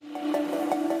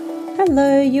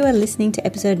Hello, you are listening to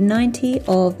episode 90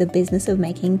 of the Business of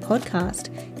Making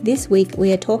podcast. This week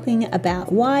we are talking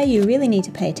about why you really need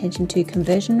to pay attention to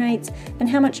conversion rates and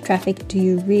how much traffic do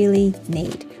you really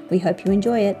need. We hope you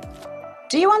enjoy it.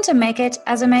 Do you want to make it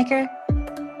as a maker?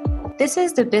 This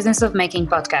is the Business of Making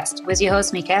podcast with your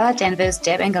hosts Michaela Danvers,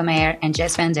 Deb Engelmeyer, and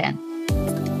Jess Van Den.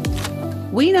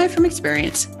 We know from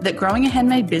experience that growing a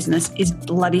handmade business is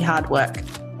bloody hard work.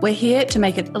 We're here to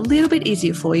make it a little bit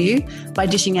easier for you by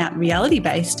dishing out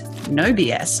reality-based, no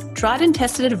BS, tried and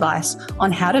tested advice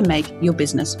on how to make your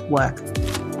business work.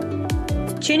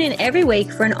 Tune in every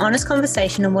week for an honest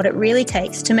conversation on what it really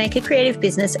takes to make a creative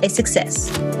business a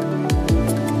success.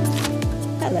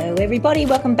 Hello, everybody.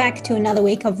 Welcome back to another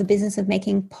week of the Business of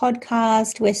Making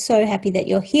podcast. We're so happy that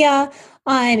you're here.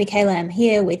 I'm Michaela. I'm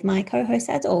here with my co-host,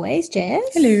 as always, Jess.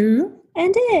 Hello.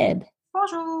 And Deb.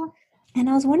 Bonjour. And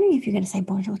I was wondering if you're going to say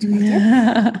bonjour to me,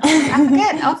 Deb. I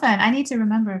forget often. I need to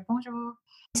remember. Bonjour.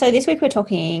 So this week we're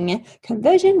talking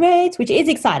conversion rates, which is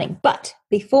exciting. But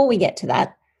before we get to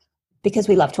that, because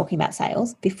we love talking about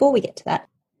sales, before we get to that,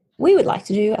 we would like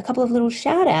to do a couple of little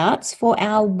shout outs for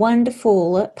our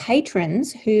wonderful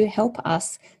patrons who help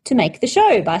us to make the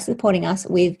show by supporting us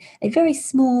with a very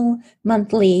small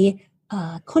monthly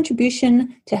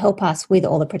contribution to help us with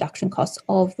all the production costs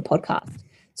of the podcast.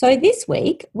 So this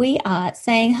week we are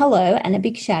saying hello and a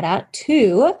big shout out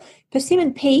to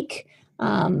Persimmon Peak,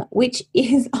 which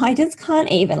is, I just can't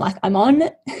even, I'm on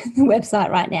the website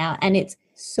right now and it's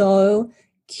so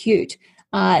cute.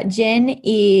 Jen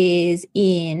is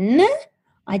in,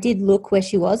 I did look where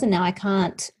she was and now I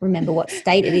can't remember what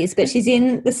state it is, but she's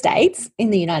in the States,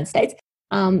 in the United States.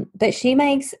 But she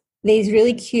makes these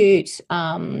really cute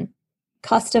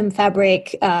custom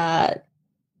fabric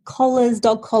collars,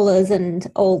 dog collars, and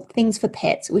all things for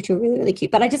pets, which are really, really cute.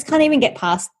 But I just can't even get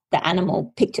past the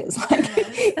animal pictures.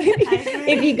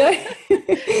 If you go,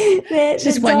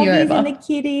 just the won you doggies over. and the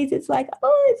kitties, it's like,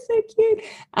 oh, it's so cute.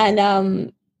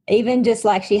 And even just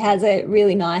she has a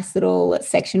really nice little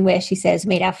section where she says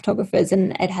meet our photographers,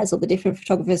 and it has all the different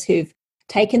photographers who've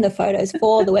taken the photos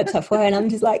for the website for her, and I'm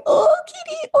just like, oh,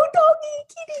 kitty, oh, doggy,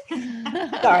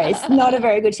 kitty. Sorry, it's not a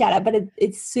very good shout out, but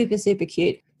it's super, super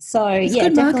cute. So It's yeah,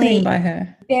 good definitely marketing by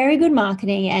her. very good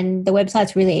marketing, and the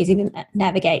website's really easy to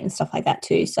navigate and stuff like that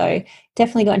too. So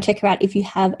definitely go and check her out if you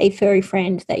have a furry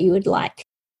friend that you would like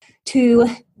to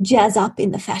jazz up in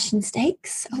the fashion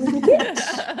stakes a little bit.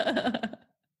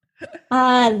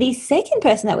 The second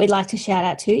person that we'd like to shout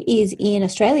out to is in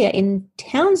Australia, in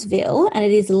Townsville, and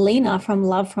it is Lena from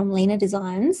Love from Lena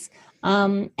Designs.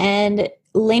 And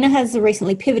Lena has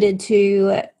recently pivoted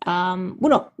to, well,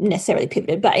 not necessarily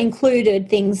pivoted, but included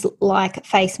things like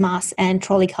face masks and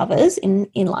trolley covers in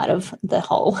light of the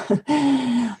whole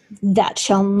that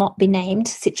shall not be named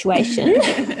situation,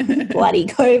 bloody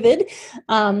COVID.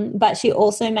 But she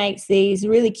also makes these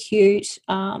really cute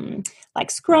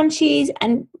scrunchies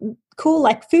and cool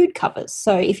food covers.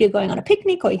 So if you're going on a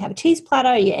picnic or you have a cheese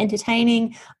platter, you're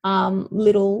entertaining,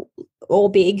 little or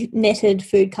big netted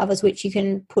food covers which you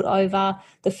can put over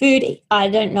the food. I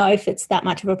don't know if it's that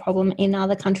much of a problem in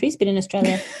other countries, but in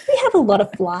Australia we have a lot of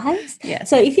flies. Yeah.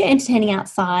 So if you're entertaining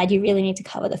outside, you really need to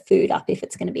cover the food up if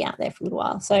it's going to be out there for a little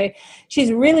while. So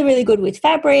she's really, really good with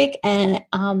fabric, and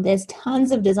there's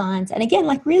tons of designs, and again,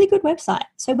 really good website.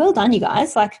 So well done, you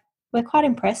guys. We're quite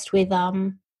impressed with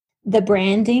the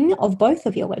branding of both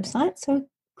of your websites. So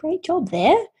great job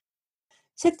there.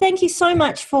 So thank you so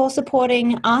much for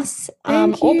supporting us,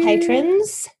 all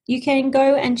patrons. You can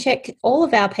go and check all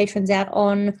of our patrons out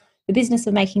on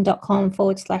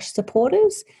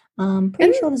thebusinessofmaking.com/supporters.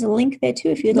 Pretty sure there's a link there too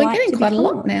if you'd like to. We're getting quite a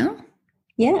lot now.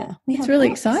 Yeah. It's really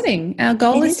exciting. Our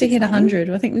goal is to hit 100.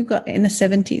 I think we've got in the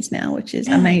 70s now, which is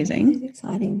amazing. It's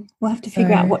exciting. We'll have to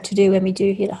figure out what to do when we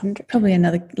do hit 100. Probably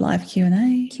another live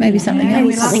Q&A. Maybe something else.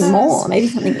 Maybe something more. Maybe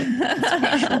something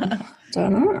special.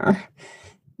 Don't know.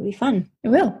 It'll be fun. It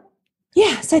will.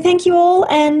 Yeah, so thank you all,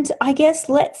 and I guess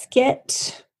let's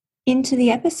get into the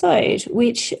episode,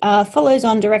 which follows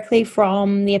on directly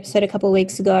from the episode a couple of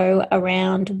weeks ago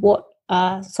around what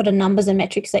sort of numbers and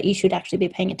metrics that you should actually be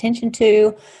paying attention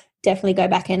to. Definitely go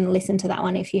back and listen to that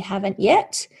one if you haven't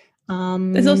yet.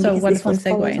 There's also a wonderful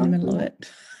segue in the middle of it.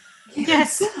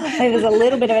 Yes. It was a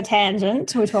little bit of a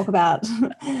tangent. We talk about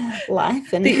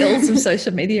life and the ills of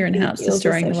social media and how it's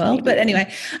destroying the world. But anyway,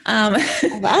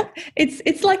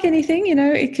 it's like anything,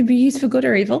 it can be used for good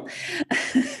or evil.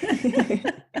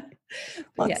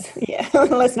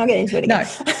 Let's not get into it again.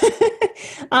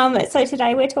 No. So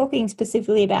today we're talking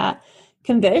specifically about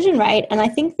conversion rate, and I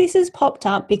think this has popped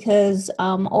up because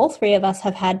all three of us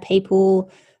have had people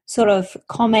sort of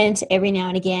comment every now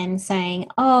and again saying,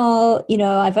 oh, you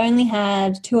know, I've only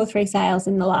had 2 or 3 sales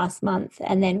in the last month.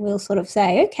 And then we'll sort of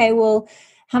say, okay, well,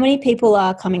 how many people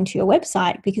are coming to your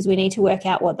website? Because we need to work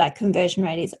out what that conversion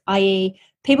rate is, i.e.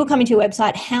 people coming to your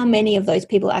website, how many of those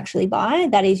people actually buy?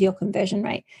 That is your conversion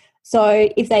rate. So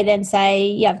if they then say,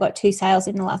 yeah, I've got 2 sales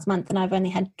in the last month and I've only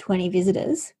had 20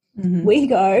 visitors, we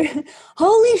go,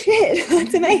 holy shit,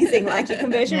 that's amazing. Like your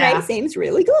conversion rate seems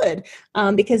really good,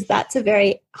 because that's a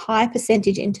very high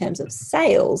percentage in terms of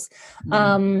sales.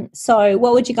 So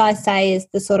what would you guys say is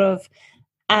the sort of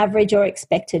average or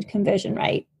expected conversion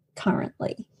rate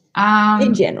currently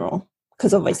in general?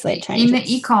 Because obviously it changes. In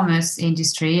the e-commerce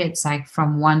industry, it's like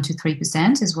from 1 to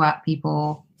 3% is what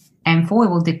people aim for. It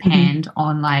will depend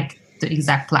on like the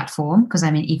exact platform, because I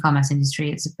mean, e-commerce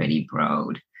industry, it's a pretty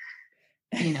broad,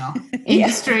 you know,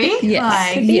 industry.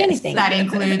 Like anything. That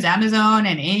includes Amazon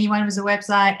and anyone with a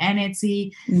website and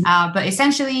Etsy. But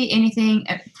essentially anything,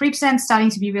 3% starting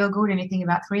to be real good. Anything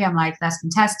about 3, I'm like, that's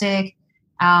fantastic.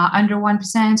 Under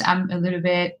 1%, I'm a little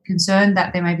bit concerned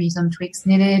that there might be some tweaks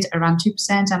needed. Around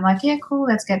 2%, I'm like, yeah, cool,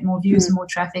 let's get more views and more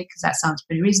traffic, because that sounds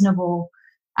pretty reasonable.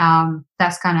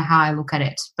 That's kind of how I look at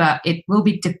it. But it will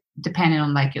be dependent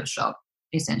on like your shop,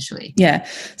 essentially. Yeah.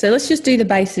 So let's just do the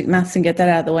basic maths and get that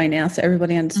out of the way now so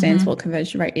everybody understands what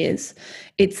conversion rate is.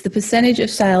 It's the percentage of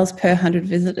sales per 100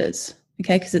 visitors,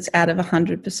 okay, because it's out of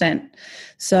 100%.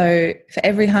 So for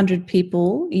every 100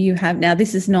 people you have, now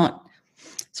this is not,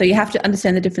 so you have to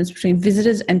understand the difference between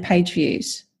visitors and page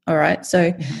views, all right?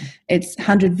 So it's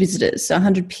 100 visitors, so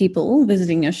 100 people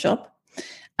visiting your shop,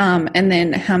 and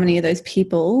then how many of those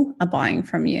people are buying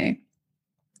from you.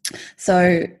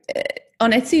 So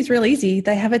on Etsy, it's real easy.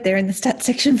 They have it there in the stats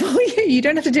section for you. You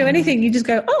don't have to do anything. You just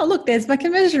go, oh, look, there's my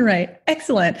conversion rate.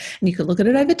 Excellent. And you can look at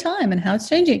it over time and how it's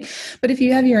changing. But if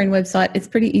you have your own website, it's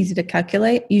pretty easy to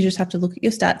calculate. You just have to look at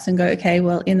your stats and go, okay,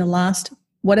 well, in the last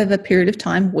whatever period of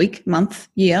time, week, month,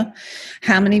 year,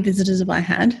 how many visitors have I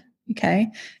had? Okay.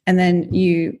 And then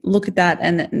you look at that,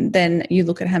 and then you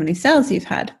look at how many sales you've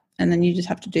had. And then you just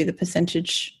have to do the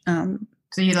percentage.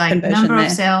 So you like number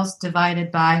of sales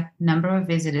divided by number of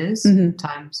visitors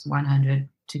times 100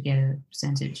 to get a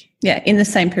percentage. Yeah, in the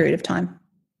same period of time.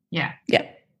 Yeah. Yeah.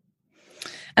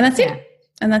 And that's it.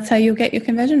 And that's how you'll get your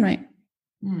conversion rate.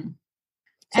 So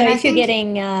if you're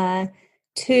getting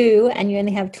 2 and you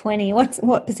only have 20,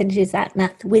 what percentage is that,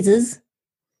 math whizzes?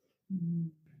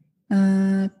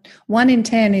 1 in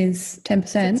 10 is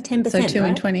 10%. It's 10%. So 2 right?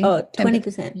 in 20. Oh,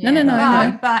 20%. Yeah.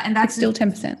 No. But and that's it's still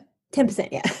 10%. 10%,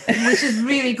 yeah. Which is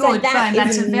really good. So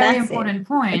that's a very important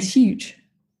point. It's huge.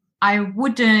 I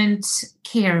wouldn't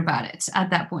care about it at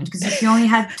that point, because if you only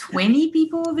had 20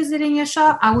 people visiting your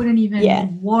shop, I wouldn't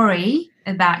even worry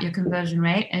about your conversion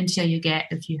rate until you get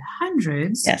a few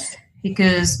hundreds. Yes.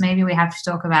 Because maybe we have to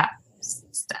talk about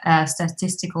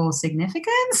statistical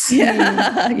significance.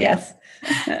 Yeah. Yes.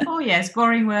 Oh, yes.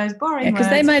 Boring words. Because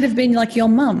they might have been like your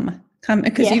mum,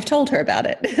 because you've told her about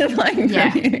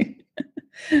it.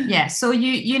 Yeah. So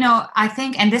you know, I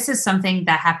think, and this is something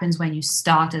that happens when you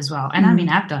start as well. And I mean,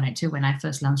 I've done it too when I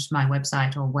first launched my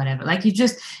website or whatever. Like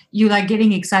you like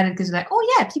getting excited because you're like,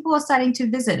 oh yeah, people are starting to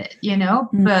visit it, you know,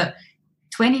 but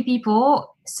 20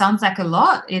 people sounds like a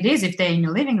lot. It is if they're in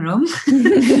your living room,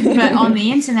 but on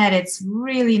the internet, it's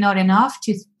really not enough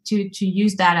to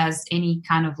use that as any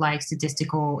kind of like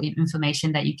statistical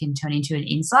information that you can turn into an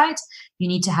insight. You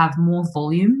need to have more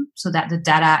volume so that the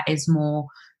data is more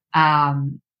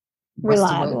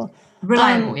reliable.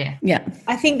 Yeah.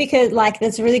 I think because like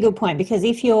that's a really good point, because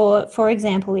if you're, for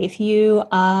example, if you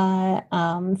are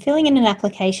filling in an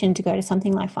application to go to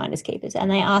something like Finders Keepers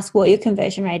and they ask what your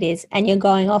conversion rate is and you're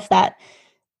going off that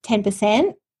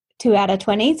 10%, 2 out of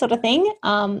 20 sort of thing,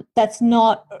 that's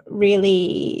not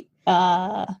really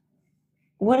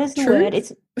what is the word?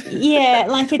 It's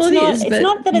like it's it's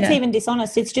not that it's even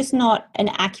dishonest. It's just not an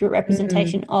accurate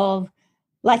representation of,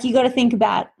 like, you got to think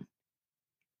about,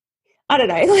 I don't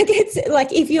know, like it's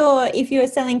like if you're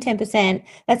selling 10%,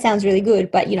 that sounds really good,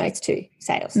 but you know, it's 2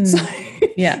 sales.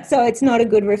 So it's not a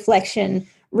good reflection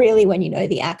really when you know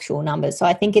the actual numbers. So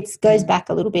I think it goes back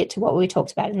a little bit to what we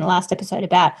talked about in the last episode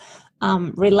about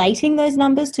relating those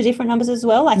numbers to different numbers as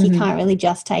well. Like you can't really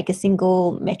just take a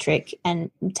single metric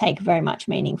and take very much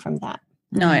meaning from that.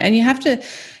 No, and you have to,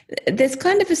 there's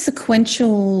kind of a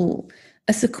sequential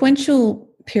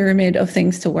pyramid of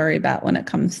things to worry about when it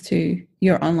comes to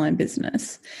your online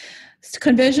business. So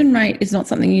conversion rate is not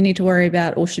something you need to worry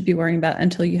about or should be worrying about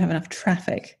until you have enough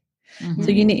traffic.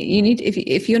 So you need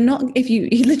if you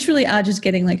literally are just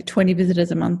getting like 20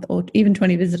 visitors a month or even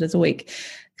 20 visitors a week,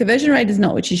 conversion rate is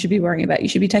not what you should be worrying about. You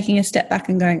should be taking a step back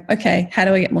and going, okay, how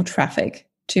do I get more traffic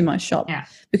to my shop, Yeah.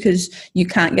 because you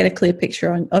can't get a clear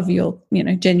picture of your,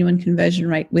 genuine conversion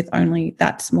rate with only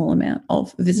that small amount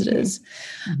of visitors.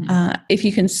 If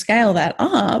you can scale that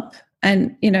up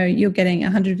and, you're getting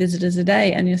 100 visitors a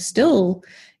day and you're still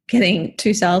getting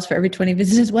 2 sales for every 20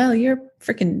 visitors, well, you're a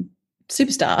freaking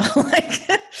superstar.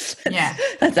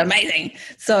 That's amazing.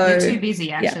 So you're too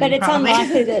busy, actually. But it's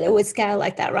unlikely that it would scale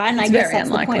like that, right? And I guess that's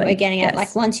unlikely. The point we're getting at.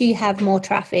 Like, once you have more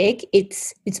traffic,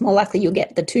 it's more likely you'll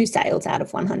get the 2 sales out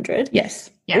of 100. Yes.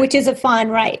 Yeah. Which is a fine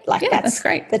rate. Like, that's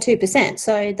great. The 2%.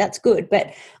 So that's good.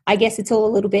 But I guess it's all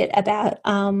a little bit about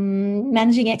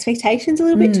managing expectations a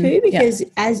little bit too, because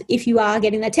as if you are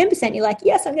getting that 10%, you're like,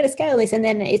 yes, I'm going to scale this, and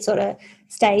then it sort of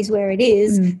stays where it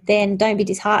is, then don't be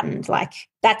disheartened. Like,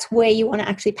 that's where you want to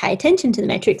actually pay attention to the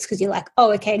metrics, because you're like,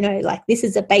 oh, okay, no, like this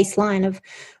is a baseline of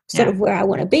sort of where I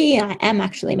want to be. And I am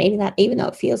actually meeting that, even though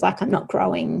it feels like I'm not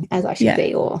growing as I should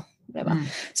be, or whatever.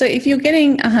 So if you're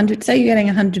getting 100, say you're getting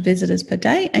 100 visitors per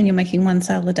day and you're making 1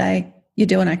 sale a day, you're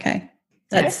doing okay.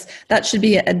 That should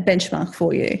be a benchmark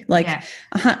for you. Like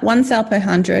 1 sale per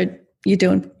 100, you're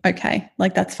doing okay.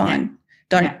 Like, that's fine.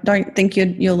 Don't think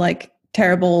you're like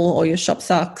terrible or your shop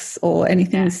sucks or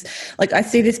anything. Like, I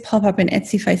see this pop up in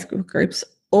Etsy Facebook groups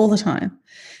all the time.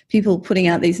 People putting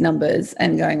out these numbers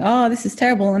and going, oh, this is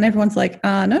terrible. And everyone's like,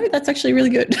 no, that's actually really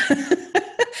good.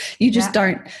 You just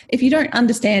don't, if you don't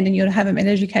understand and you haven't been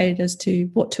educated as to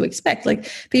what to expect,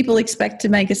 like, people expect to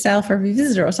make a sale for every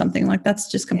visitor or something, like, that's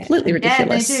just completely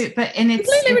ridiculous. Yeah, they do. And it's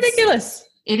completely ridiculous.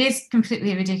 It is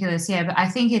completely ridiculous. Yeah. But I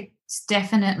think it's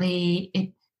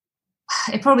definitely,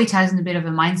 it probably ties in a bit of a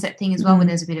mindset thing as well, where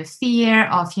there's a bit of fear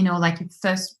of, like,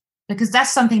 first, because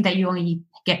that's something that you only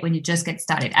get when you just get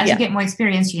started. As you get more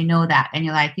experience, you know that, and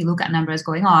you're like, you look at numbers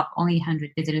going up, only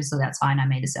 100 visitors, so that's fine, I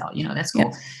made a sale, that's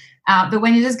cool. But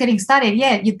when you're just getting started,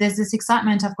 there's this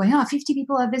excitement of going, 50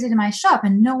 people have visited my shop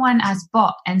and no one has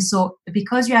bought. And so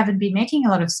because you haven't been making a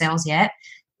lot of sales yet,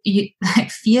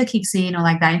 fear kicks in, or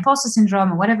like that imposter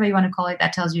syndrome or whatever you want to call it,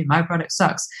 that tells you my product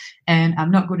sucks and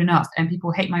I'm not good enough and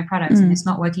people hate my products and it's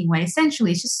not working well.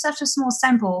 Essentially, it's just such a small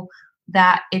sample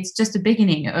that it's just the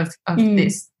beginning of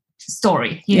this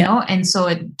story, you know? And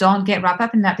so don't get wrapped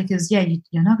up in that, because you're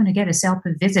not going to get a sale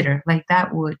per visitor. Like,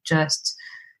 that would just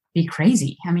be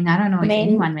crazy. I mean, I don't know if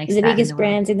anyone makes the that. biggest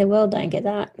brands in the world don't get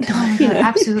that. No,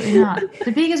 absolutely not.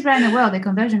 The biggest brand in the world, the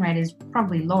conversion rate is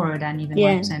probably lower than even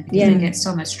 1%, because they get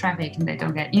so much traffic and they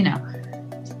don't get,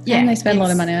 and they spend a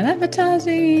lot of money on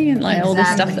advertising and all the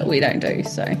stuff that we don't do.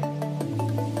 So,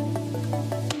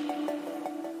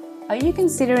 are you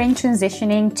considering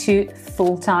transitioning to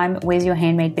full-time with your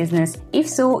handmade business? If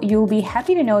so, you'll be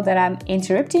happy to know that I'm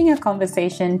interrupting a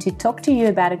conversation to talk to you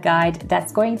about a guide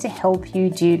that's going to help you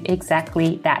do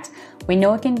exactly that. We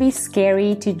know it can be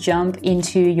scary to jump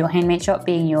into your handmade shop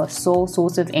being your sole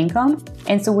source of income.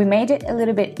 And so we made it a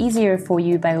little bit easier for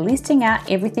you by listing out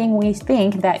everything we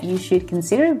think that you should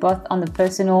consider, both on the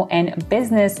personal and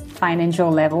business financial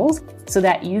levels, so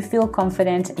that you feel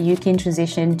confident you can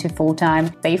transition to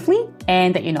full-time safely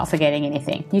and that you're not forgetting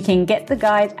anything. You can get the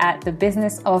guide at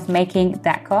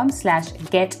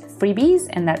thebusinessofmaking.com/getfreebies,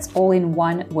 and that's all in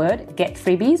one word, get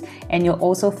freebies. And you'll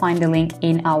also find the link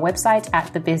in our website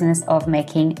at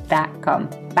thebusinessofmaking.com.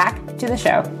 Back to the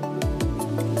show.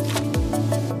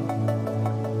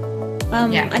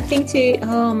 I think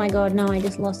oh my God, no, I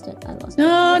just lost it.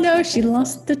 Oh no, she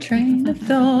lost the train of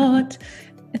thought.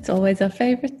 It's always our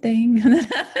favorite thing that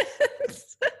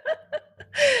happens.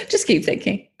 Just keep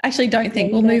thinking. Actually, don't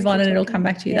think. We'll move on and it'll come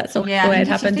back to you. That's the way it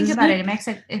happens. Think about it.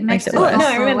 It makes it worse. No,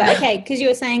 I remember. Okay, because you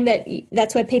were saying that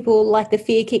that's where people, like, the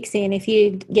fear kicks in if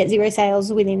you get 0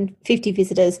 sales within 50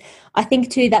 visitors. I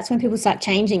think too, that's when people start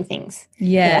changing things.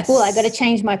 Yes. Like, well, I got to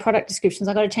change my product descriptions.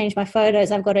 I got to change my photos.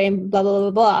 I've got to blah blah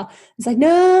blah blah. It's like,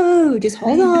 no, just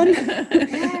hold on.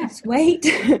 Just wait.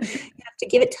 You have to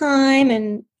give it time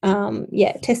and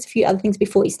test a few other things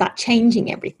before you start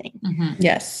changing everything.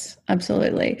 Yes,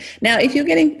 absolutely. Now, if you're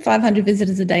getting 500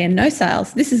 visitors a day and no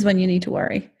sales, this is when you need to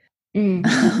worry.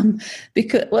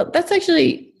 Because, that's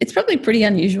actually, it's probably pretty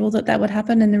unusual that would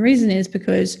happen. And the reason is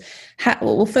because,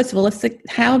 first of all, let's think,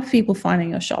 how are people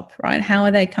finding your shop, right? How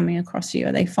are they coming across you?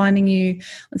 Are they finding you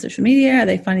on social media? Are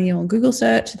they finding you on Google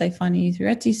search? Are they finding you through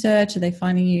Etsy search? Are they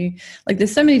finding you,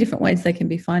 there's so many different ways they can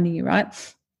be finding you, right?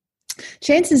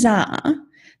 Chances are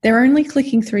they're only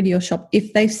clicking through to your shop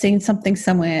if they've seen something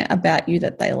somewhere about you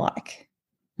that they like,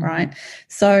 right?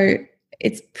 So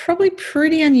it's probably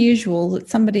pretty unusual that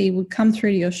somebody would come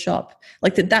through to your shop,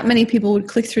 like that many people would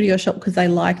click through to your shop because they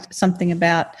liked something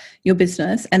about your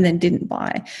business and then didn't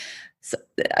buy. So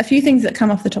a few things that come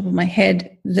off the top of my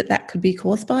head that could be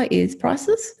caused by is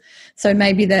prices. So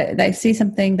maybe they see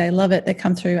something, they love it, they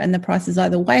come through and the price is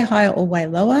either way higher or way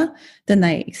lower than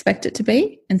they expect it to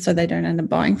be, and so they don't end up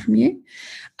buying from you.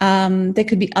 There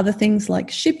could be other things like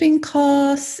shipping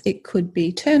costs. It could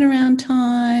be turnaround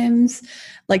times.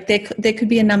 Like there could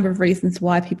be a number of reasons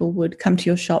why people would come to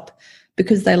your shop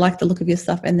because they like the look of your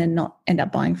stuff and then not end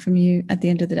up buying from you at the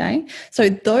end of the day. So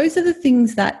those are the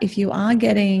things that if you are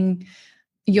getting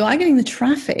the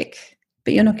traffic,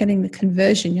 but you're not getting the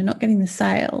conversion, you're not getting the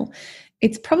sale,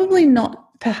 it's probably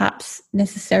not perhaps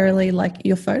necessarily like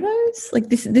your photos. Like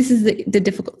this is the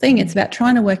difficult thing. It's about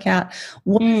trying to work out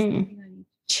what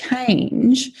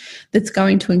change that's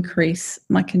going to increase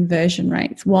my conversion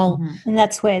rates. And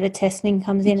that's where the testing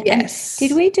comes in. Yes. And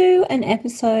did we do an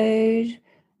episode,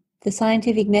 the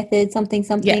scientific method, something?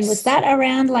 Yes. Was that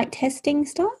around like testing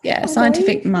stuff? Yeah,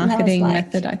 scientific marketing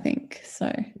method, I think.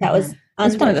 So that was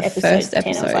one of the first 10,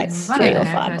 episodes. like 3 or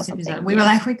 5 or something. We were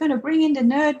like, we're going to bring in the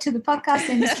nerd to the podcast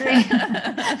industry.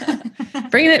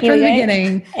 Bringing it from the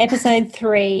beginning. Episode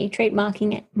 3, treat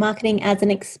marketing as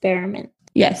an experiment.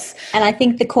 Yes. And I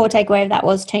think the core takeaway of that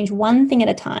was change one thing at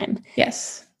a time.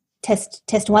 Yes.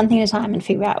 Test one thing at a time and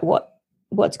figure out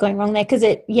what's going wrong there. Because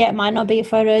it might not be your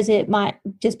photos. It might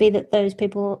just be that those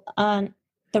people aren't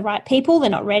the right people. They're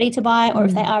not ready to buy, or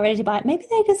if they are ready to buy, maybe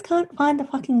they just can't find the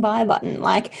fucking buy button.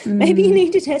 Like maybe you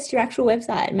need to test your actual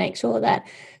website and make sure that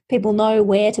people know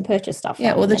where to purchase stuff.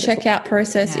 Yeah, or the checkout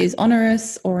process is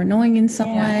onerous or annoying in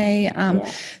some way.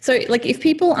 So like if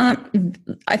people aren't,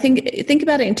 I think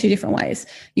about it in 2 different ways.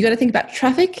 You got to think about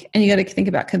traffic and you got to think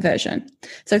about conversion.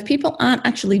 So if people aren't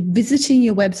actually visiting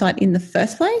your website in the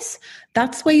first place,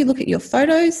 that's where you look at your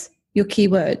photos, your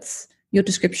keywords, your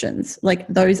descriptions, like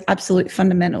those absolute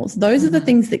fundamentals. Those are the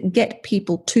things that get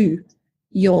people to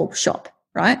your shop,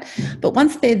 right? But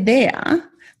once they're there,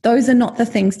 those are not the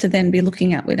things to then be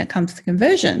looking at when it comes to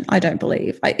conversion, I don't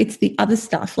believe. It's the other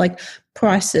stuff like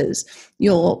prices,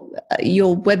 your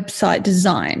website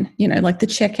design, like the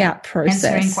checkout process.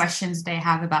 Answering questions they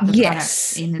have about the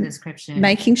product in the description.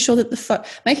 Making sure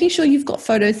that making sure you've got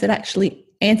photos that actually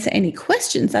answer any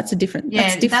questions. That's different.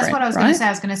 That's what I was going to say. I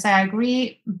was going to say I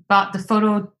agree, but the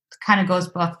photo kind of goes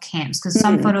both camps because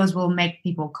some photos will make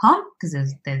people come because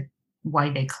there's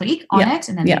why they click on it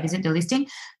and then they visit the listing.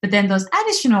 But then those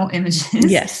additional images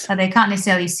that they can't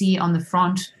necessarily see on the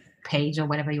front page or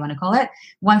whatever you want to call it,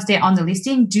 once they're on the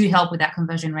listing, do help with that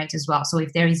conversion rate as well. So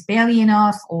if there is barely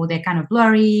enough or they're kind of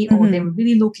blurry or they're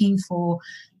really looking for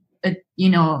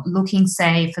looking,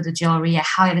 say, for the jewelry, a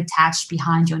highlight attached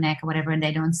behind your neck or whatever, and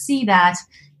they don't see that,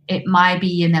 it might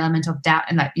be an element of doubt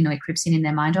and it creeps in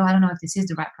their mind, I don't know if this is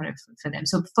the right product for them.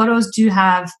 So photos do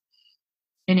have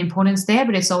an importance there,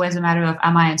 but it's always a matter of,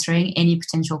 am I answering any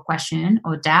potential question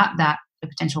or doubt that a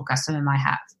potential customer might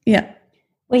have? Yeah.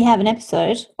 We have an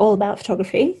episode all about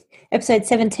photography. Episode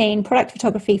 17, product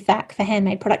photography fact for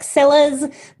handmade product sellers.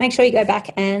 Make sure you go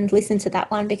back and listen to that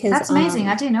one because that's amazing.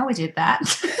 I didn't know we did that.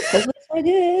 I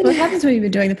did. What happens when you've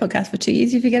been doing the podcast for 2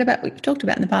 years? You forget about what you've talked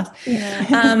about in the past.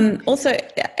 Yeah. Also,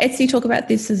 Etsy talk about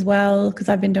this as well because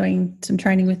I've been doing some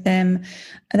training with them.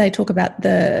 They talk about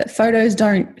the photos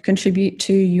don't contribute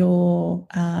to your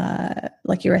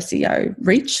your SEO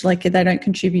reach. Like they don't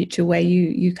contribute to where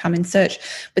you come in search,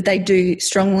 but they do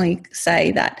strongly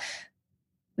say that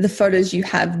the photos you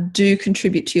have do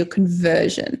contribute to your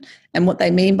conversion. And what they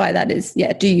mean by that is,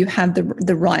 do you have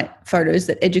the right photos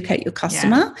that educate your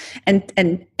customer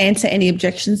and answer any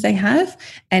objections they have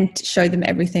and show them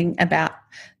everything about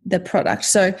the product.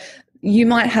 So you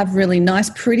might have really nice,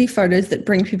 pretty photos that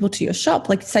bring people to your shop.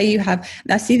 Like say you have,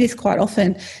 and I see this quite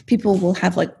often, people will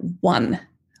have like 1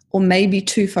 or maybe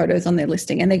 2 photos on their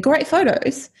listing and they're great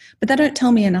photos, but they don't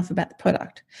tell me enough about the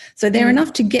product. So they're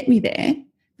enough to get me there,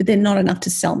 but they're not enough to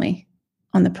sell me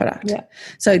on the product. Yeah.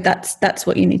 So that's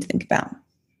what you need to think about.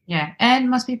 Yeah. And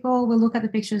most people will look at the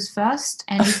pictures first.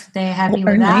 And if they're happy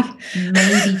with that,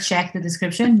 maybe check the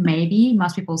description. Maybe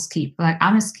most people skip. Like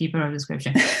I'm a skipper of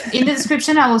description. In the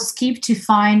description, I will skip to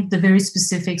find the very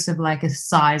specifics of like a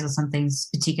size or something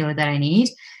particular that I need.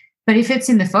 But if it's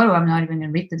in the photo, I'm not even going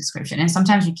to read the description. And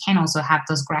sometimes you can also have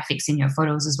those graphics in your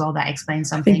photos as well that explain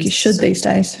something. I think you should these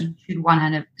days. You should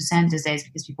 100% these days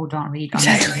because people don't read on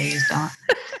that. They just don't.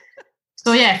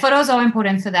 So yeah, photos are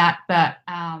important for that, but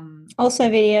also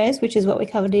videos, which is what we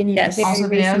covered in a very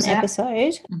recent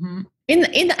episode. Mm-hmm. In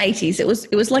the 80s, it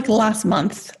was like last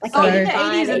month. Like in the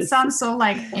 80s, it sounds so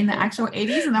like in the actual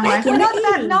 80s, and I'm like, we're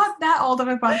not that old of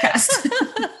a podcast.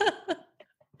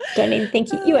 Don't even think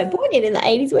you were born in the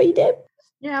 80s, were you, Deb?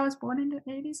 Yeah, I was born in the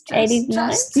 80s.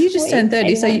 89. You just turned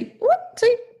 30, 89. So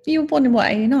You were born in what,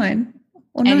 89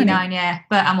 or 90? 89, yeah.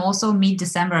 But I'm also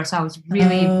mid-December, so I was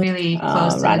really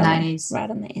close to the 90s. Right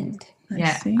on the end.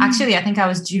 Yeah. Actually, I think I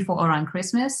was due for around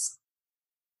Christmas.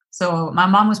 So my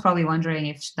mom was probably wondering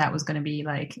if that was going to be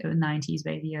like a 90s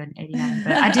baby or an 89,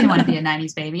 but I didn't want to be a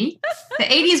 90s baby. The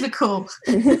 80s were cool.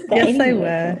 Yes, they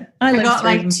were. I got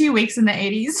like 2 weeks in the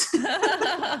 80s.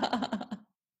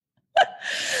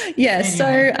 Yeah.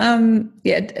 Anyway.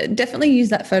 So, definitely use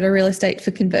that photo real estate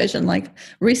for conversion. Like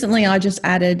recently I just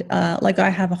added, I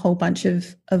have a whole bunch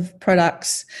of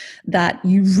products that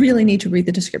you really need to read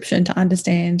the description to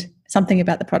understand something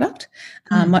about the product.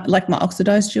 Like my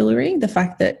oxidized jewelry, the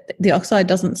fact that the oxide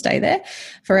doesn't stay there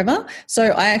forever. So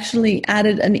I actually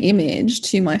added an image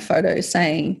to my photo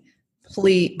saying,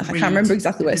 please, I can't remember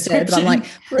exactly what I said, but I'm like,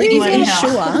 please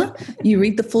ensure you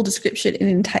read the full description.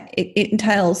 It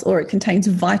entails or it contains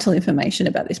vital information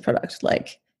about this product.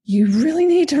 Like, you really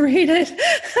need to read it.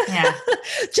 Yeah.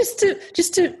 just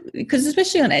to, because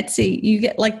especially on Etsy, you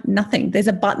get like nothing. There's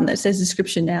a button that says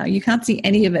description now. You can't see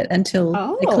any of it until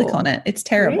they click on it. It's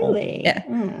terrible. Really? Yeah.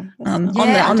 On the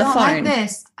phone.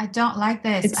 I don't like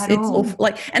this it's awful.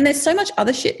 Like, and there's so much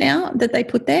other shit now that they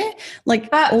put there, like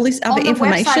all this other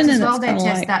information. As well, and they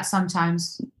test that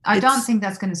sometimes. I don't think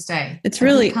that's going to stay. It's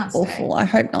really awful. I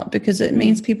hope not, because it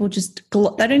means people just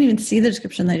they don't even see the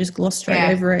description. They just gloss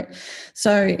straight over it.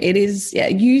 So it is,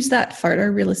 use that photo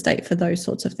real estate for those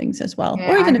sorts of things as well,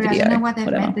 or even a video. I don't know why they've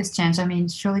made this change. I mean,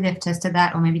 surely they've tested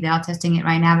that, or maybe they are testing it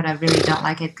right now, but I really don't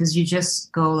like it, because you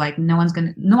just go like, no one's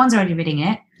already reading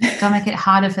it. Don't make it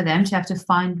harder for them to have to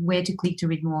find where to click to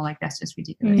read more. Like, that's just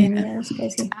ridiculous. Yeah, that's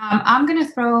crazy. I'm going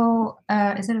to throw,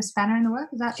 is it a spanner in the work?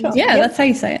 Is that sure? Yeah, that's how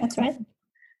you say it. That's right.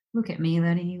 Look at me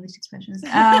learning English expressions. Is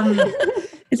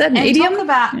that an idiom? Talk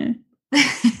about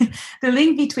the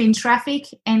link between traffic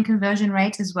and conversion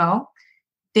rate as well.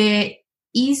 There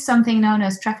is something known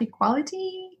as traffic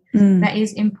quality that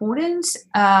is important,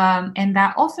 and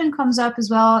that often comes up as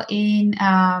well in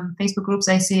Facebook groups.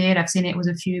 I see it. I've seen it with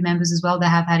a few members as well that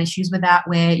have had issues with that,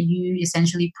 where you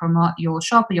essentially promote your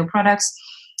shop or your products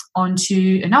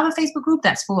onto another Facebook group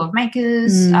that's full of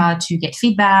makers to get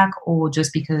feedback, or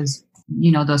just because,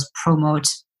 those promote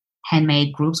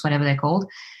handmade groups, whatever they're called.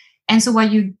 And so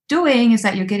what you're doing is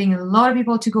that you're getting a lot of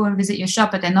people to go and visit your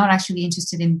shop, but they're not actually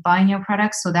interested in buying your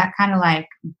products. So that kind of like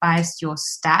biased your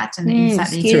stat and the insight.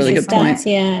 That's a really good point.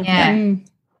 Yeah.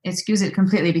 It skews it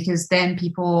completely, because then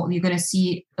you're going to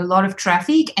see a lot of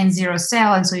traffic and zero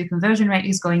sale. And so your conversion rate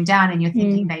is going down, and you're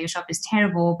thinking that your shop is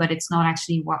terrible, but it's not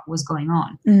actually what was going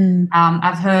on.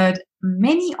 I've heard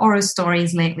many horror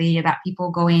stories lately about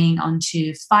people going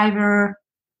onto Fiverr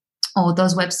or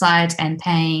those websites and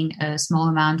paying a small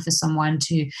amount for someone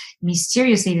to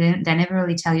mysteriously, they never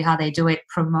really tell you how they do it,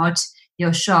 promote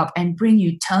your shop and bring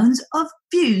you tons of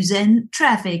views and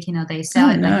traffic. They sell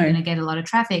it, they're going to get a lot of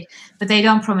traffic, but they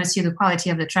don't promise you the quality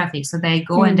of the traffic. So they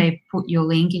go and they put your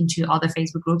link into other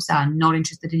Facebook groups that are not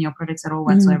interested in your products at all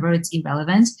whatsoever. It's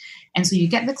irrelevant. And so you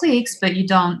get the clicks, but you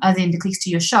don't, as in the clicks to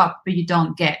your shop, but you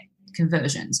don't get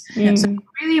conversions. So it's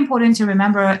really important to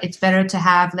remember, it's better to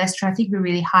have less traffic but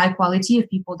really high quality of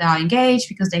people that are engaged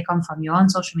because they come from your own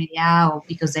social media, or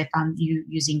because they found you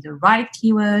using the right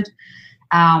keyword,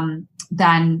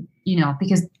 than,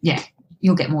 because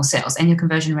you'll get more sales and your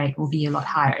conversion rate will be a lot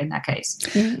higher in that case.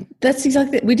 That's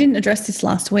exactly, we didn't address this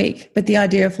last week, but the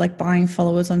idea of like buying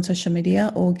followers on social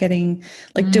media, or getting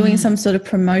like doing some sort of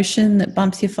promotion that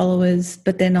bumps your followers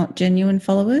but they're not genuine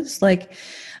followers, like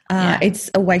it's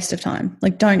a waste of time.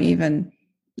 Like, don't even,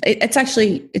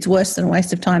 it's worse than a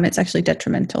waste of time. It's actually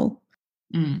detrimental.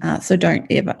 So don't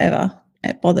ever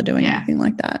bother doing anything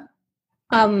like that.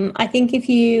 I think if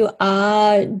you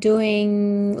are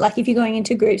doing, like if you're going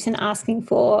into groups and asking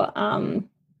for,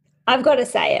 I've got to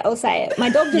say it, I'll say it. My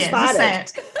dog just farted. Say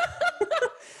it.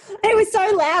 And it was so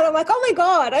loud. I'm like, oh my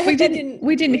God. We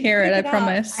didn't hear it, I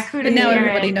promise. But now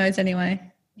everybody knows anyway.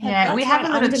 Yeah, we have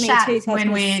a little chat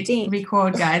when we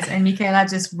record, guys, and Michaela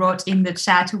just wrote in the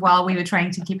chat while we were trying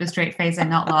to keep a straight face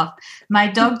and not laugh. My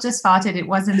dog just farted. It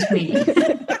wasn't me.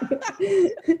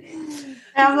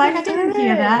 And I'm like, I didn't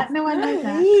hear that. No one knows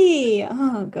that.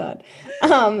 Oh, God.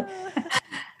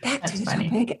 Back to the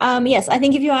topic. Yes, I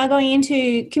think if you are going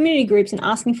into community groups and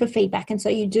asking for feedback, and so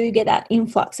you do get that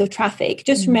influx of traffic,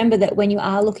 just remember that when you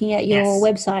are looking at your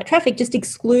website traffic, just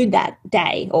exclude that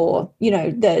day or,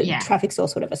 the traffic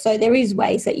source, whatever. So there is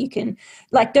ways that you can,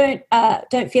 like,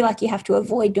 don't feel like you have to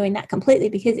avoid doing that completely,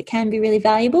 because it can be really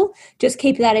valuable. Just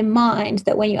keep that in mind,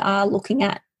 that when you are looking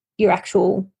at your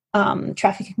actual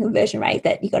traffic and conversion rate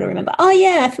that you got to remember, oh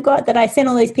yeah, I forgot that I sent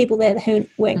all these people there who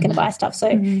weren't going to buy stuff.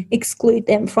 So exclude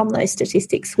them from those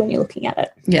statistics when you're looking at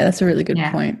it. Yeah, that's a really good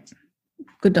point.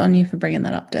 Good on you for bringing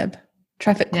that up, Deb.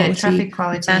 Traffic quality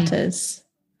matters.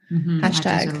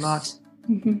 Hashtag. Matters a lot.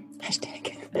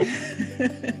 Hashtag.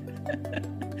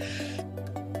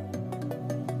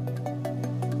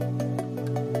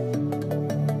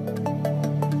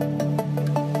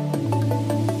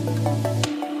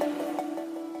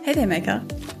 Hey there, Maker.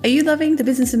 Are you loving the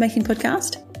Business of Making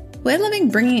podcast? We're loving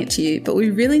bringing it to you, but we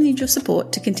really need your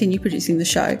support to continue producing the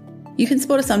show. You can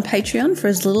support us on Patreon for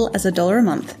as little as $1 a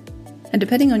month. And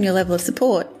depending on your level of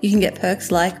support, you can get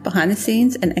perks like behind the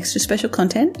scenes and extra special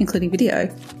content, including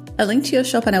video, a link to your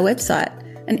shop on our website,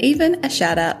 and even a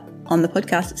shout out on the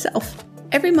podcast itself.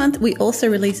 Every month, we also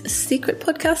release a secret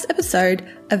podcast episode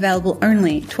available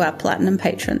only to our Platinum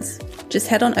patrons. Just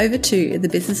head on over to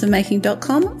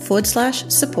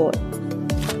thebusinessofmaking.com/support.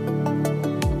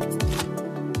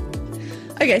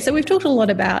 Okay, so we've talked a lot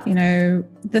about,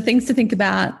 the things to think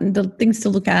about, the things to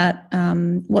look at,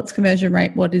 what's conversion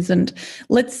rate, what isn't.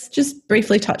 Let's just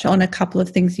briefly touch on a couple of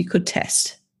things you could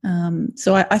test.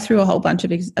 So I threw a whole bunch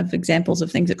of examples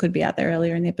of things that could be out there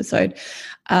earlier in the episode.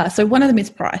 So one of them is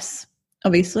price.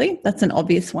 Obviously, that's an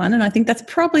obvious one, and I think that's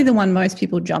probably the one most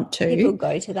people jump to. People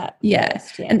go to that.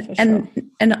 Yes, first, and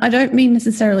I don't mean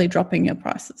necessarily dropping your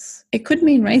prices. It could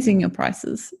mean raising your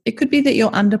prices. It could be that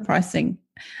you're underpricing,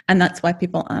 and that's why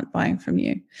people aren't buying from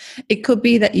you. It could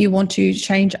be that you want to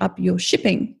change up your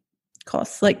shipping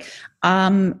costs. Like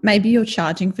maybe you're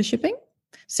charging for shipping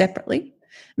separately.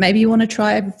 Maybe you want to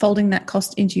try folding that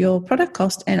cost into your product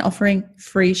cost and offering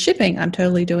free shipping. I'm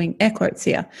totally doing air quotes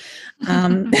here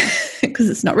because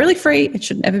it's not really free. It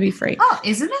should never be free. Oh,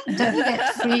 isn't it? Don't you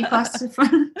get free costs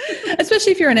from?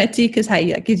 Especially if you're an Etsy, because,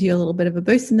 hey, that gives you a little bit of a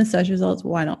boost in the search results.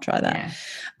 Why not try that?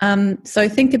 Yeah. So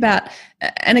think about,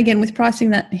 and again, with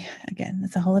pricing that, again,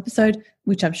 that's a whole episode,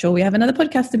 which I'm sure we have another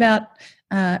podcast about.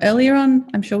 Earlier on,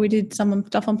 I'm sure we did some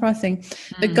stuff on pricing,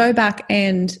 but go back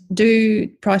and do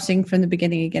pricing from the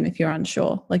beginning again if you're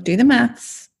unsure. Like do the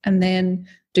maths and then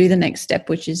do the next step,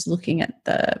 which is looking at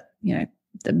the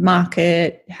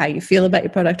market, how you feel about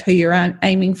your product, who you're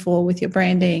aiming for with your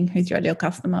branding, who's your ideal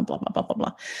customer, blah, blah, blah, blah,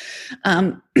 blah.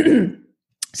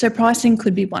 So pricing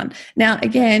could be one. Now,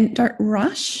 again, don't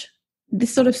rush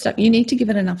this sort of stuff. You need to give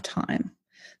it enough time.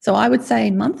 So I would say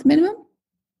a month minimum.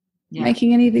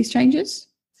 Making any of these changes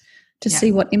to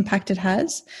see what impact it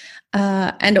has.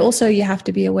 And also you have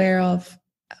to be aware of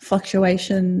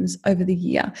fluctuations over the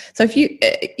year. So if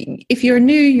you're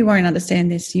new, you won't understand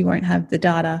this. You won't have the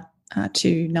data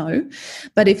to know.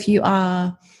 But if you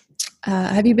are,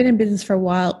 have you been in business for a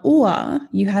while or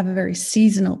you have a very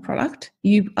seasonal product,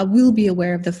 you will be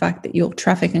aware of the fact that your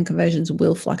traffic and conversions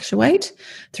will fluctuate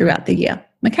throughout the year.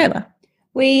 Michaela.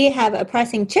 We have a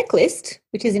pricing checklist,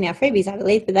 which is in our freebies, I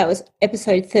believe, but that was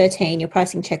episode 13, your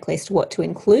pricing checklist, what to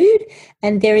include.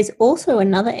 And there is also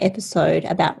another episode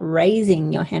about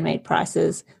raising your handmade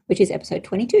prices, which is episode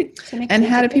 22. And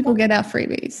how do people get our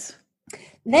freebies?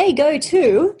 They go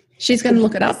to... She's going to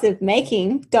look it up.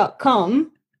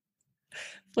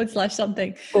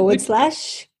 businessofmaking.com/something/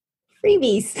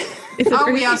 freebies.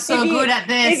 We are so good at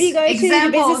this. If you go to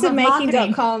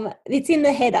businessofmaking.com, it's in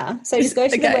the header. So just go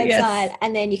to the website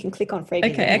and then you can click on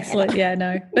freebies. Okay, excellent. Yeah,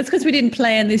 no. That's because we didn't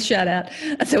plan this shout out.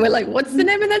 So we're like, what's the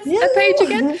name of that page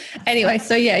again? Anyway,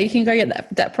 so you can go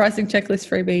get that pricing checklist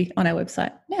freebie on our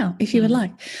website now if you would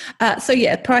like.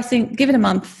 Pricing, give it a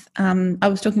month. I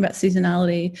was talking about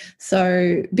seasonality.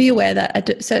 So be aware that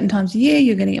at certain times of year,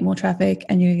 you're going to get more traffic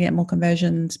and you're going to get more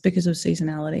conversions because of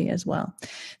seasonality as well.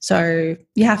 So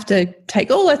you have to take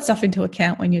all that stuff into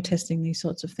account when you're testing these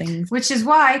sorts of things. Which is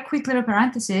why, quick little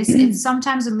parenthesis, it's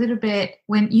sometimes a little bit,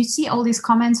 when you see all these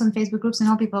comments on Facebook groups and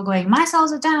all people are going, my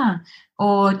sales are down,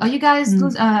 or are you guys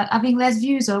having less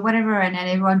views or whatever, and then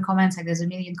everyone comments, like there's a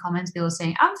million comments, people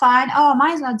saying, I'm fine, oh,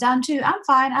 mine's not down too, I'm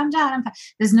fine, I'm down, I'm fine.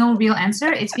 There's no real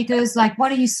answer. It's because, like,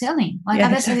 what are you selling? Like, are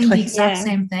they selling the exact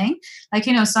same thing? Like,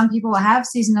 some people will have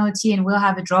seasonality and will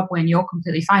have a drop when you're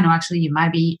completely fine, or actually you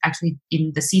might be actually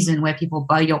in the season where people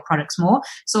buy your products more.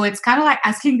 So it's kind of like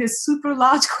asking this super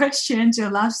large question to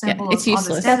a large sample of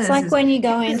useless. That's like when you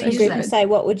go into a group and say,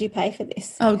 what would you pay for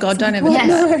this? Oh, God, don't ever do that.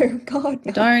 No, God.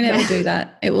 No. Don't ever do that.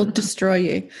 It will destroy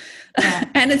you.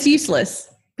 And it's useless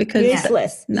because...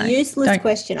 Useless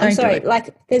question. I'm sorry.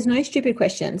 Like, there's no stupid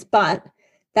questions, but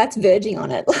that's verging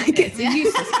on it. Like, it's a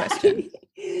useless question.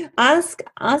 Ask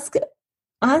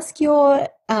your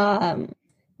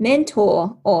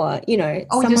mentor or, you know,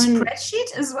 Oh, someone. your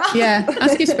spreadsheet as well? Yeah,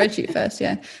 ask your spreadsheet first,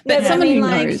 yeah. But No, someone I mean, who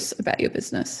like, knows about your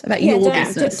business, about Yeah, your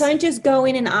business. don't just go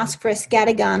in and ask for a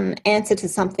scattergun answer to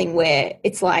something where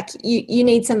it's like you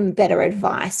need some better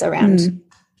advice around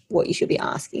what you should be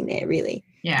asking there, really.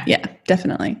 Yeah. Yeah,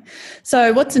 definitely.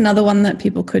 So what's another one that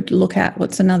people could look at?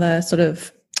 What's another sort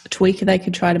of tweak they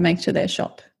could try to make to their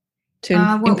shop to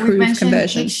We've improve mentioned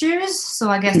conversion? pictures,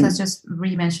 so I guess let's just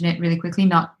re-mention it really quickly,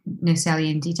 not necessarily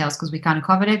in details because we kind of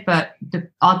covered it, but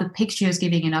are the pictures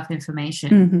giving enough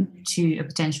information to a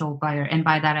potential buyer? And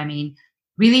by that I mean,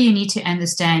 really you need to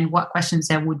understand what questions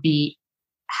they would be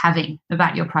having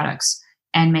about your products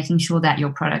and making sure that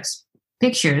your products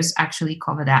pictures actually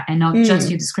cover that and not just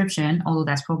your description, although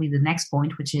that's probably the next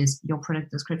point, which is your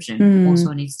product description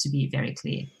also needs to be very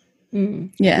clear.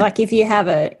 Yeah. Like if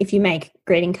you make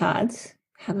greeting cards,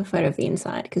 have a photo of the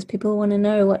inside because people want to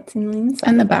know what's in the inside.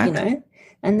 And the back. You know,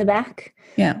 and the back.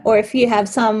 Yeah. Or if you have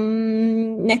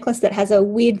some necklace that has a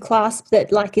weird clasp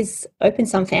that like is open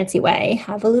some fancy way,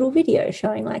 have a little video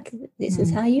showing like this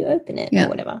is how you open it or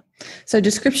whatever. So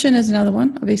description is another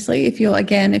one, obviously. If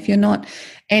you're not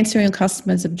answering a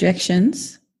customer's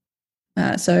objections,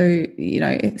 so, you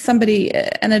know, if somebody,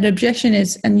 and an objection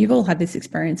is, and you've all had this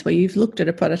experience where you've looked at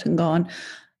a product and gone,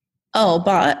 oh,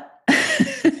 but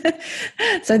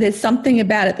so there's something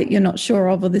about it that you're not sure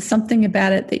of, or there's something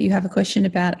about it that you have a question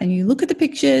about, and you look at the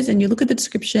pictures and you look at the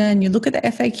description, you look at the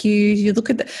FAQs, you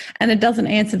look at and it doesn't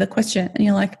answer the question, and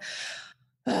you're like,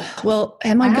 well,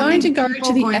 am I going to go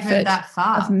to the effort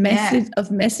of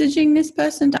messaging this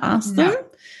person to ask them?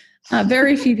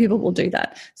 Very few people will do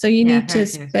that. So you need to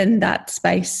spend that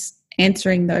space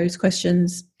answering those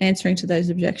questions, answering to those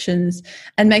objections,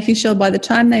 and making sure by the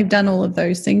time they've done all of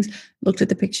those things, looked at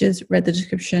the pictures, read the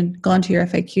description, gone to your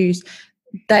FAQs,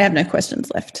 they have no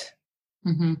questions left.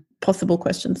 Possible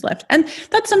questions left. And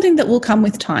that's something that will come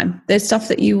with time. There's stuff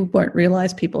that you won't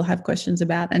realize people have questions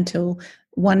about until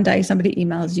one day somebody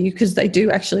emails you, because they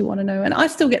do actually want to know. And I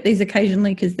still get these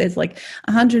occasionally because there's like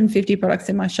 150 products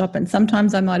in my shop, and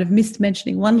sometimes I might have missed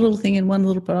mentioning one little thing in one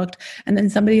little product, and then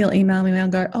somebody will email me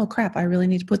and go, oh crap, I really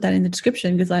need to put that in the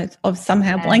description because I've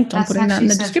somehow blanked on putting that in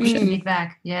the description.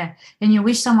 Feedback. Yeah. And you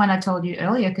wish someone had told you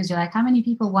earlier because you're like, how many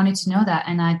people wanted to know that?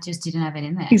 And I just didn't have it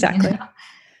in there. Exactly. You know?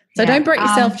 So don't break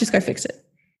yourself, just go fix it.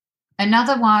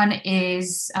 Another one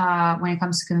is when it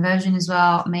comes to conversion as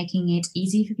well, making it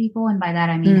easy for people. And by that,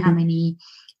 I mean, how many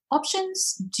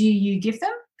options do you give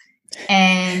them?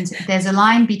 And there's a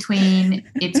line between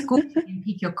it's good you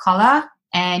pick your color,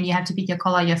 and you have to pick your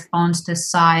color, your font, the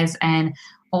size, and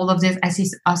all of this. I see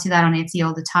that on Etsy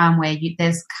all the time where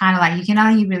there's kind of like you can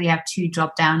only really have 2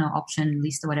 drop down or option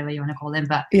list or whatever you want to call them,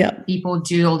 but people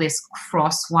do all this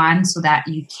cross one so that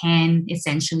you can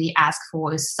essentially ask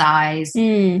for a size,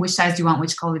 which size do you want,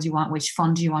 which color do you want, which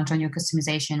font do you want on your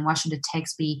customization, what should the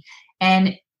text be,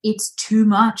 and it's too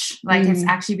much. Like it's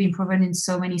actually been proven in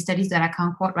so many studies that I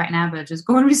can't quote right now, but just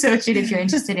go and research it if you're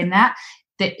interested in that.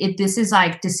 This is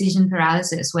like decision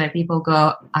paralysis where people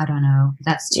go, I don't know,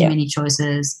 that's too many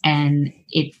choices, and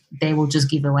they will just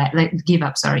give up,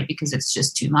 because it's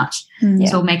just too much.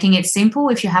 So making it simple,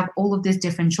 if you have all of these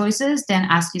different choices, then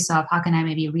ask yourself, how can I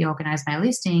maybe reorganize my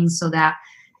listings so that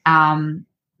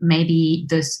maybe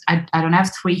I don't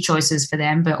have 3 choices for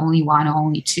them, but only 1 or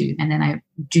only 2, and then I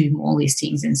do more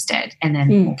listings instead, and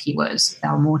then more keywords that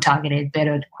are more targeted,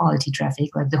 better quality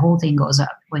traffic. Like the whole thing goes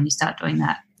up when you start doing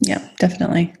that. Yeah,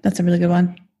 definitely. That's a really good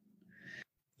one.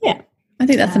 Yeah. I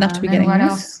think that's enough to be getting what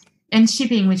this. else? And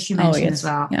shipping, which you mentioned as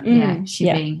well. Yeah.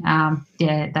 Shipping.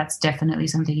 That's definitely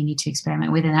something you need to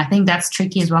experiment with. And I think that's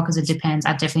tricky as well because it depends.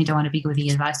 I definitely don't want to be giving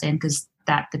advice then because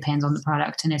that depends on the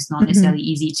product, and it's not necessarily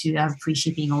easy to have free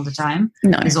shipping all the time.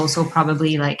 No. There's also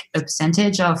probably like a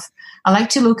percentage of, I like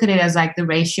to look at it as like the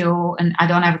ratio, and I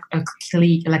don't have a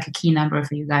key number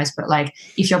for you guys, but like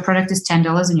if your product is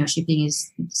 $10 and your shipping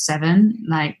is $7,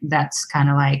 like that's kind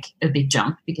of like a big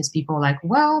jump because people are like,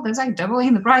 well, there's like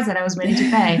doubling the price that I was ready to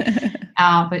pay.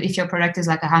 But if your product is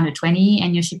like $120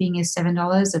 and your shipping is $7,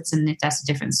 that's a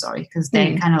different story because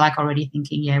they're kind of like already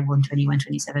thinking, yeah, 120,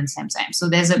 127, same. So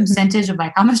there's a percentage of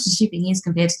like how much the shipping is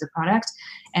compared to the product,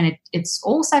 and it's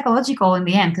all psychological in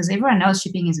the end because everyone knows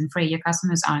shipping isn't free. Your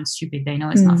customers aren't stupid; they know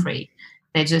it's not free.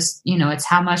 They just, it's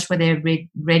how much were they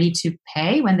ready to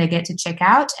pay when they get to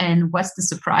checkout, and what's the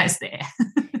surprise there.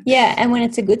 Yeah, and when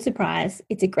it's a good surprise,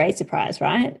 it's a great surprise,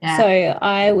 right? Yeah. So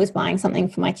I was buying something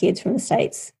for my kids from the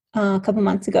States a couple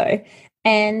months ago,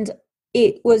 and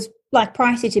it was like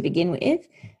pricey to begin with,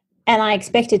 And I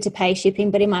expected to pay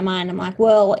shipping, but in my mind, I'm like,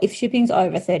 well, if shipping's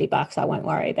over $30, I won't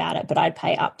worry about it, but I'd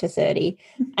pay up to 30.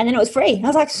 And then it was free. And I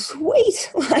was like,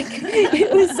 sweet. Like,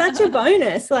 it was such a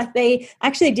bonus. Like, they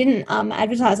actually didn't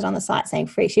advertise it on the site saying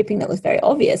free shipping. That was very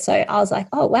obvious. So I was like,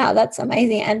 oh, wow, that's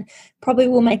amazing. And probably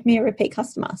will make me a repeat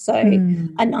customer. So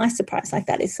a nice surprise like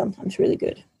that is sometimes really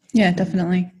good. Yeah,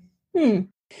 definitely.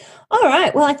 All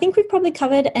right. Well, I think we've probably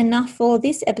covered enough for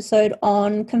this episode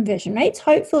on conversion rates.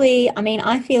 Hopefully, I mean,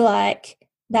 I feel like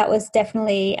that was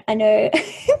definitely, I know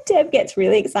Deb gets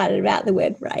really excited about the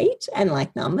word rate and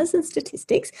like numbers and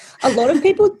statistics. A lot of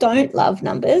people don't love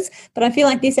numbers, but I feel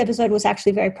like this episode was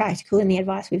actually very practical in the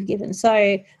advice we've given.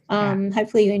 So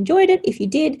hopefully you enjoyed it. If you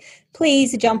did,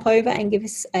 please jump over and give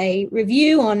us a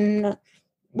review on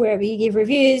wherever you give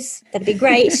reviews. That'd be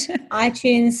great.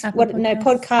 iTunes,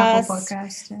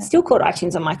 podcast. Still called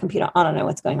iTunes on my computer. I don't know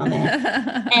what's going on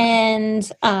there.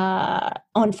 And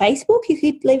on Facebook, you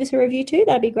could leave us a review too.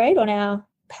 That'd be great. On our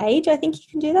page, I think you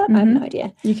can do that. I have no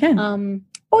idea. You can.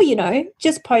 Or,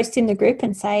 just post in the group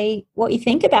and say what you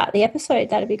think about the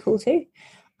episode. That'd be cool too.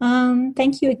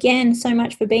 Thank you again so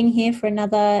much for being here for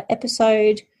another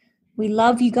episode. We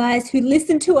love you guys who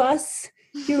listen to us.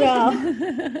 You're our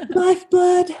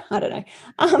lifeblood. I don't know.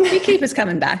 You keep us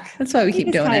coming back. That's why we keep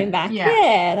doing it. Back.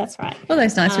 Yeah, that's right. All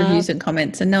those nice reviews and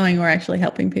comments and knowing we're actually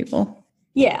helping people.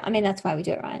 Yeah, I mean, that's why we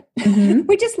do it, right?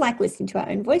 We just like listening to our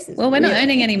own voices. Well, we're not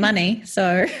earning any money,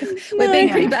 so we're being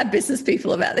pretty bad business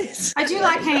people about this. I do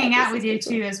like hanging out with you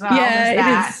too as well. Yeah,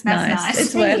 that's nice.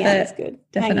 It's worth it. It's good.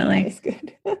 Definitely. It's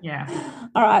good. Yeah.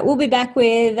 All right, we'll be back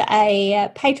with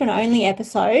a Patreon-only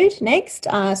episode next.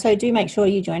 So do make sure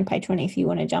you join Patreon if you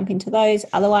want to jump into those.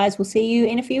 Otherwise, we'll see you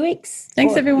in a few weeks.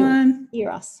 Thanks, everyone. Hear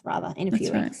us, rather, in a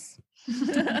few right. weeks.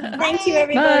 Thank you,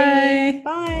 everybody.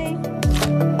 Bye. Bye.